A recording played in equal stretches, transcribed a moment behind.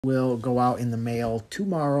will go out in the mail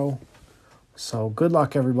tomorrow. So good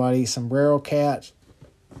luck, everybody. Sombrero Cat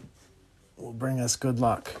will bring us good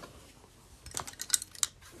luck.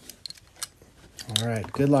 All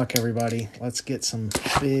right, good luck, everybody. Let's get some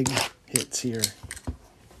big hits here.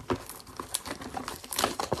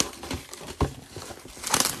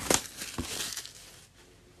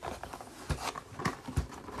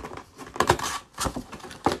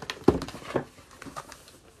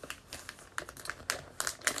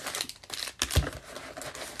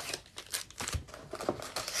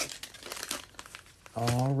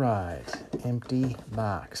 All right, empty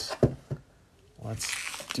box. Let's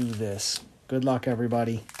do this. Good luck,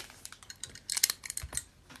 everybody.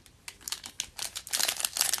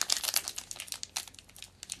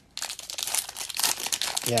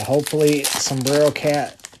 Yeah, hopefully Sombrero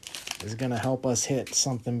Cat is going to help us hit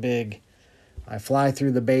something big. I fly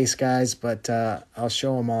through the base, guys, but I'll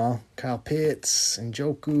show them all. Kyle Pitts,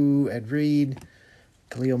 Njoku, Ed Reed,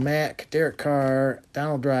 Khalil Mack, Derek Carr,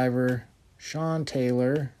 Donald Driver, Sean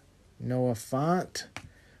Taylor, Noah Font.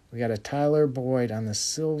 We got a Tyler Boyd on the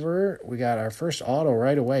silver. We got our first auto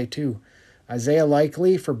right away, too. Isaiah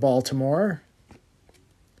Likely for Baltimore.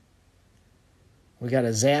 We got a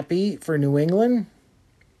Zappy for New England.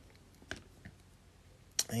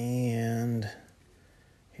 And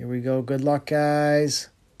here we go. Good luck, guys.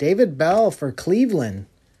 David Bell for Cleveland.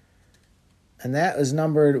 And that is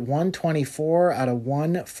numbered 124 out of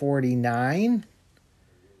 149.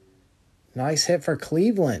 Nice hit for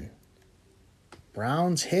Cleveland.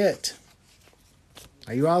 Browns hit.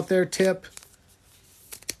 Are you out there, Tip?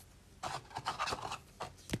 I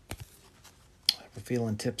have a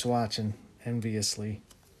feeling Tip's watching enviously.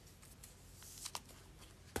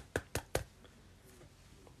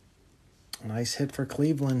 Nice hit for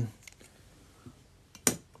Cleveland.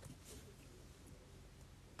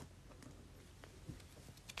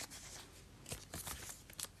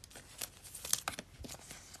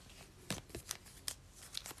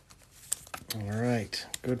 All right,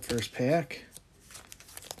 good first pack.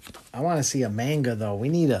 I want to see a manga though. We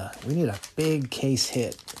need a big case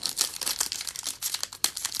hit.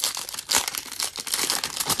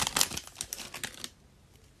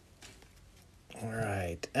 All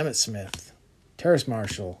right, Emmitt Smith, Terrace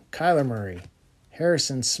Marshall, Kyler Murray,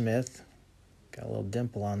 Harrison Smith. Got a little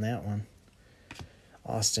dimple on that one.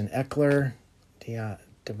 Austin Eckler,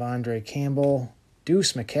 Devondre Campbell,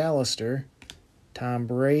 Deuce McAllister, Tom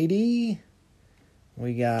Brady.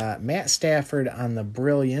 We got Matt Stafford on the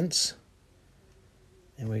Brilliance.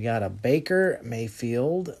 And we got a Baker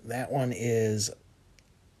Mayfield. That one is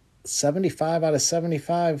 75 out of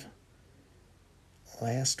 75.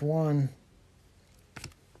 Last one.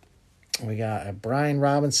 We got a Brian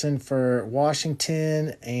Robinson for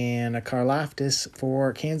Washington and a Karlaftis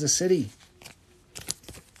for Kansas City.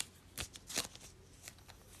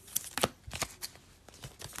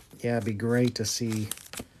 Yeah, it'd be great to see.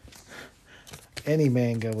 Any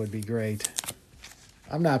manga would be great.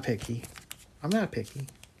 I'm not picky. I'm not picky.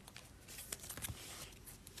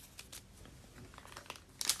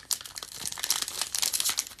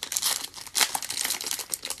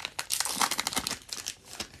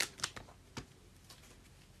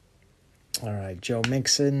 All right, Joe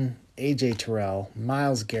Mixon, A.J. Terrell,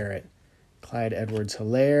 Myles Garrett, Clyde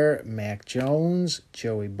Edwards-Helaire, Mac Jones,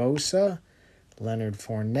 Joey Bosa, Leonard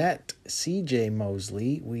Fournette, C.J.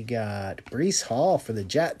 Mosley. We got Breece Hall for the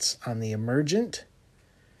Jets on the Emergent.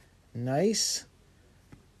 Nice.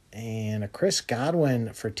 And a Chris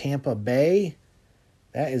Godwin for Tampa Bay.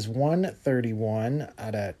 That is 131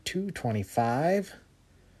 out of 225.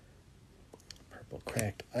 Purple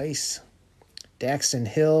Cracked Ice. Daxton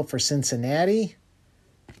Hill for Cincinnati.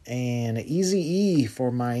 And Eazy-E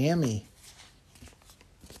for Miami.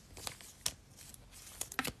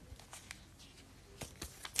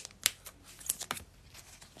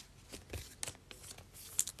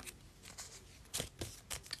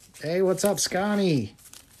 Hey, what's up, Scotty?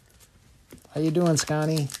 How you doing,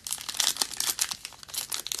 Scotty?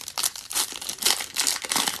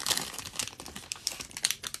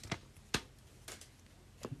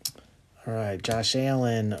 All right, Josh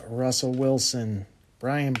Allen, Russell Wilson,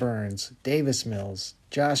 Brian Burns, Davis Mills,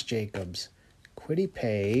 Josh Jacobs, Kwity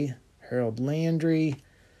Paye, Harold Landry,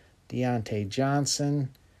 Deontay Johnson.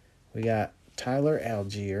 We got Tyler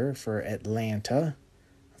Algier for Atlanta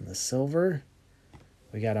on the silver.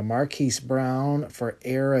 We got a Marquise Brown for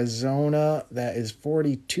Arizona. That is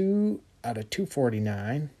 42 out of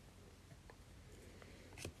 249.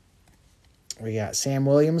 We got Sam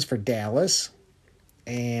Williams for Dallas.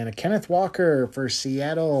 And a Kenneth Walker for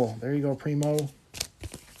Seattle. There you go, Primo.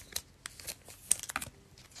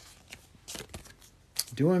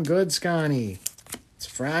 Doing good, Scotty. It's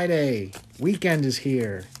Friday. Weekend is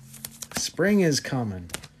here. Spring is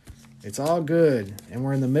coming. It's all good. And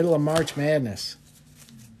we're in the middle of March Madness.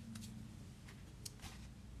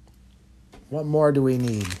 What more do we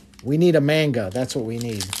need? We need a manga. That's what we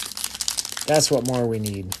need. That's what more we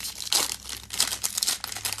need.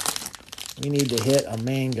 We need to hit a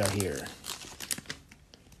manga here.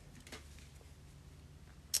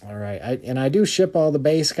 All right. I do ship all the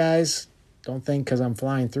base, guys. Don't think because I'm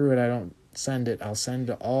flying through it, I don't send it. I'll send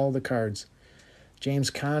all the cards. James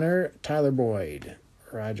Conner, Tyler Boyd,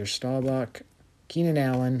 Roger Staubach, Keenan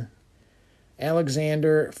Allen,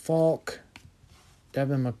 Alexander Falk,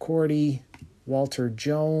 Devin McCourty, Walter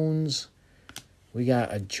Jones. We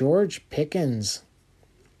got a George Pickens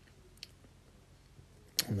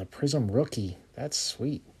and the Prizm rookie. That's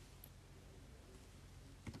sweet.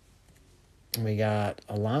 We got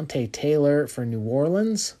Alante Taylor for New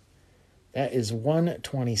Orleans. That is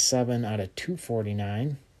 127 out of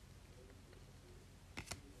 249.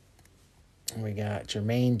 We got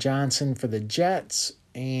Jermaine Johnson for the Jets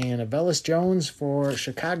and Avellis Jones for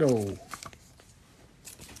Chicago.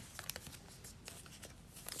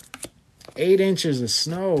 8 inches of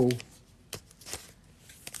snow.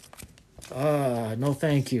 No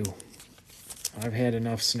thank you. I've had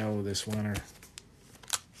enough snow this winter.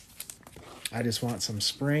 I just want some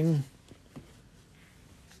spring.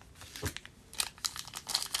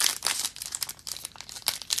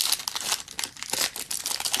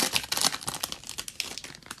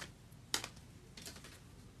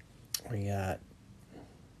 We got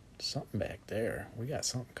something back there. We got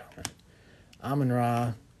something coming.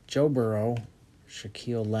 Amon-Ra, Joe Burrow,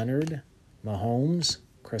 Shaquille Leonard, Mahomes,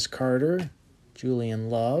 Chris Carter, Julian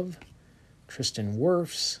Love, Tristan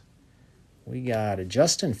Wirfs. We got a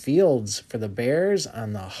Justin Fields for the Bears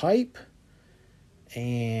on the hype.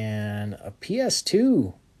 And a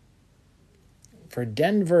PS2 for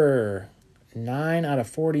Denver. 9 out of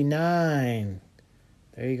 49.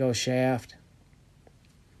 There you go, Shaft.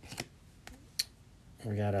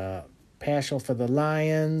 We got a Paschal for the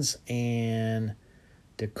Lions and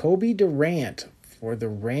Jacoby Durant for the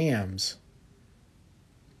Rams.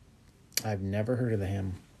 I've never heard of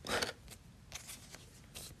him.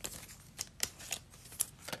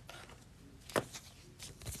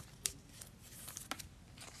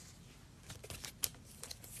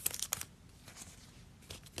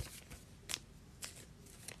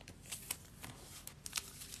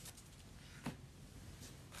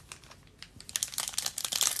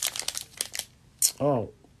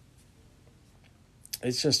 Oh,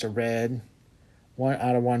 it's just a red. 1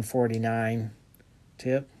 out of 149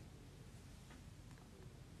 tip.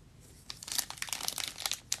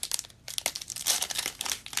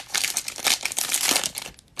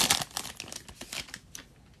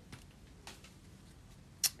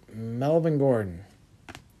 Melvin Gordon,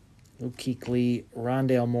 Luke Kuechly,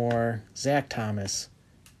 Rondale Moore, Zach Thomas,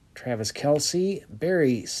 Travis Kelce,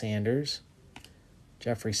 Barry Sanders,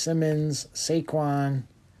 Jeffrey Simmons, Saquon.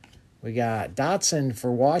 We got Dotson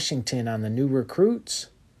for Washington on the new recruits.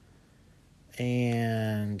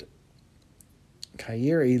 And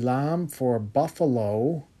Khair Elam for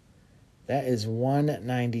Buffalo. That is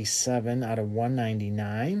 197 out of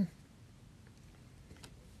 199.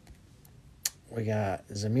 We got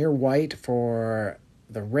Zamir White for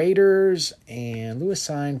the Raiders and Lewis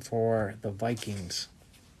Sign for the Vikings.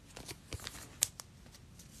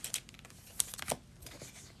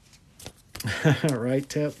 Right,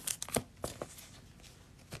 Tip?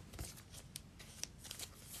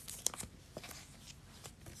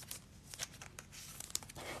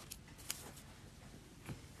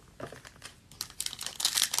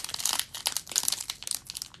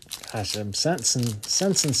 Gosh, I'm sensing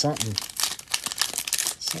something.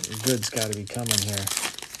 Something good's got to be coming here.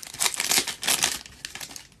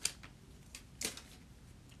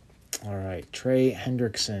 All right, Trey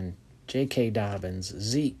Hendrickson, J.K. Dobbins,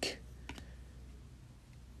 Zeke,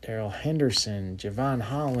 Darrell Henderson, Javon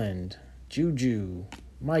Holland, Juju,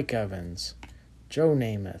 Mike Evans, Joe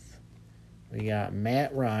Namath. We got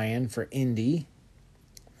Matt Ryan for Indy,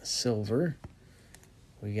 silver.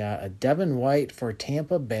 We got a Devin White for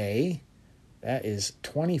Tampa Bay. That is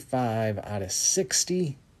 25 out of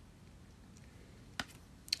 60.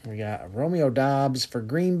 We got a Romeo Doubs for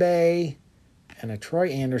Green Bay and a Troy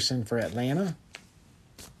Anderson for Atlanta.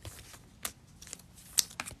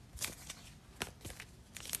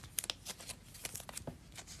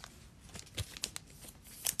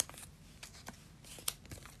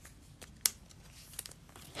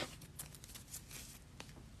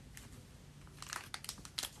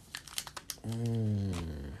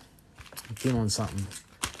 I'm feeling something.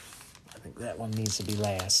 I think that one needs to be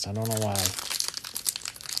last. I don't know why.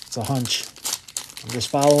 It's a hunch. I'm just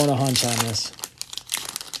following a hunch on this.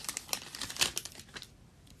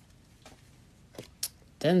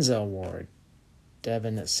 Denzel Ward,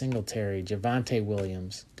 Devin Singletary, Javonte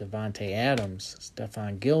Williams, Devontae Adams,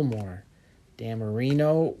 Stephon Gilmore, Dan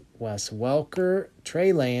Marino, Wes Welker,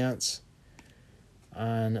 Trey Lance.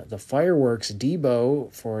 On the Fireworks,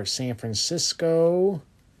 Debo for San Francisco.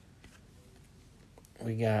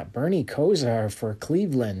 We got Bernie Kosar for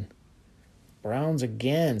Cleveland. Browns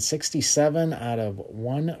again, 67 out of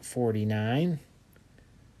 149.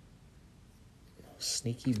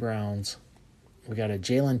 Sneaky Browns. We got a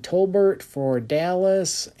Jalen Tolbert for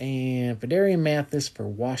Dallas and Fedarian Mathis for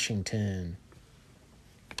Washington.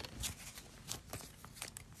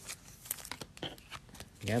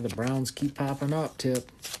 Yeah, the Browns keep popping up, Tip.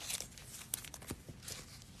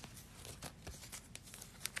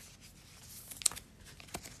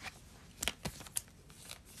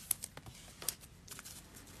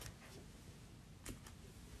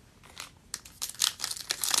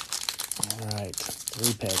 All right,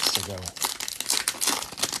 3 packs to go.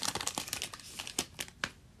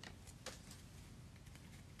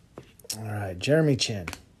 All right, Jeremy Chin,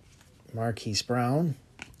 Marquise Brown,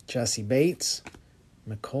 Jesse Bates,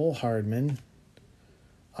 Mecole Hardman,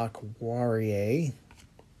 Aquarie,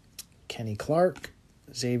 Kenny Clark,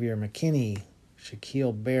 Xavier McKinney,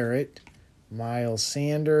 Shaquille Barrett, Miles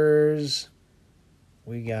Sanders.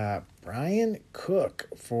 We got Brian Cook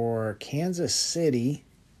for Kansas City.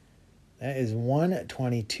 That is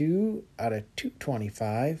 122 out of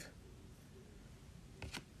 225.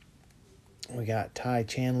 We got Ty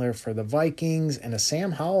Chandler for the Vikings and a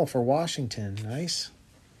Sam Howell for Washington. Nice.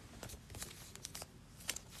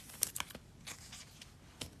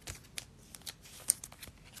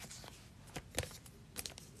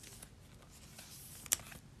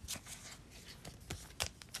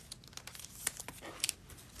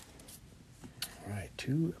 All right,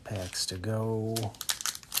 2 packs to go.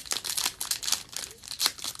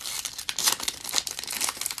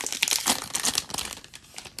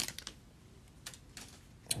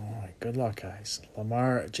 Good luck, guys.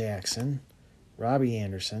 Lamar Jackson, Robbie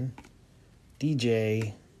Anderson,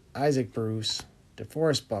 DJ, Isaac Bruce,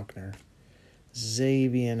 DeForest Buckner,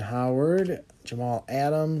 Xavier Howard, Jamal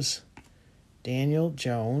Adams, Daniel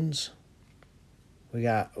Jones. We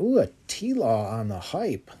got, a T-Law on the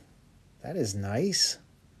hype. That is nice.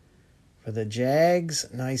 For the Jags,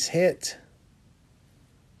 nice hit.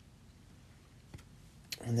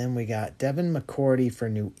 And then we got Devin McCourty for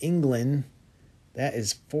New England. That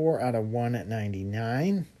is 4 out of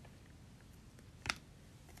 199.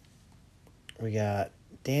 We got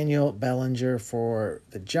Daniel Bellinger for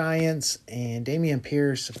the Giants and Dameon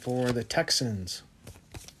Pierce for the Texans.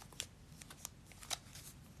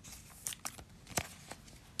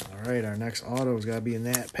 All right, our next auto's got to be in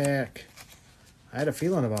that pack. I had a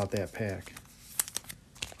feeling about that pack.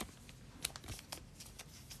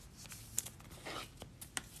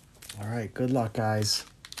 All right, good luck, guys.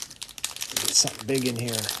 Get something big in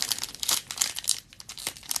here.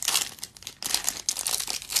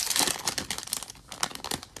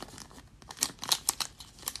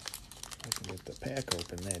 I can get the pack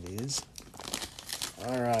open, that is.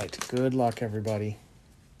 All right, good luck, everybody.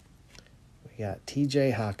 We got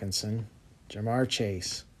TJ Hawkinson, Jamar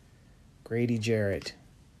Chase, Grady Jarrett,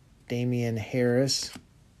 Damian Harris,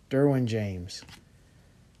 Derwin James,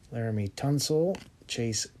 Laramie Tunsil,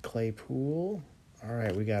 Chase Claypool. All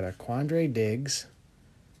right, we got a Quandre Diggs.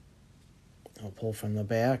 I'll pull from the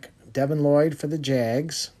back. Devin Lloyd for the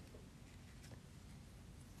Jags.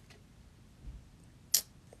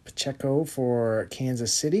 Pacheco for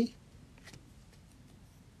Kansas City.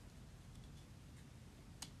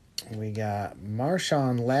 We got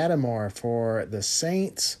Marshawn Lattimore for the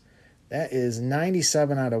Saints. That is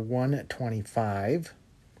 97 out of 125.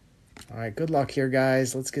 All right, good luck here,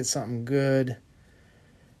 guys. Let's get something good.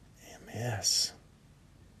 MS.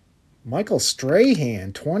 Michael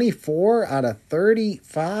Strahan, 24 out of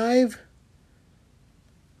 35.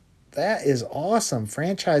 That is awesome.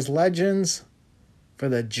 Franchise Legends for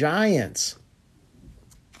the Giants.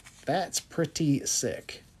 That's pretty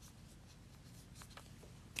sick.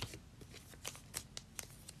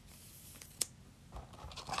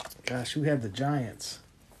 Gosh, who had the Giants?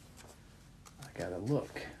 I gotta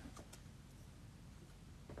look.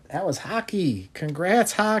 That was Hockey.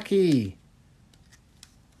 Congrats, Hockey.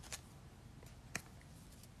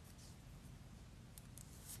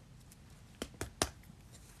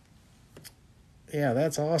 Yeah,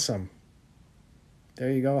 that's awesome.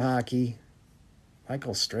 There you go, Hockey.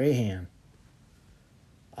 Michael Strahan.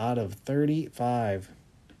 Out of 35.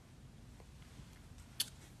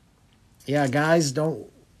 yeah, guys, don't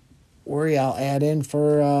worry. I'll add in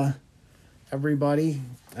for everybody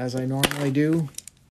as I normally do.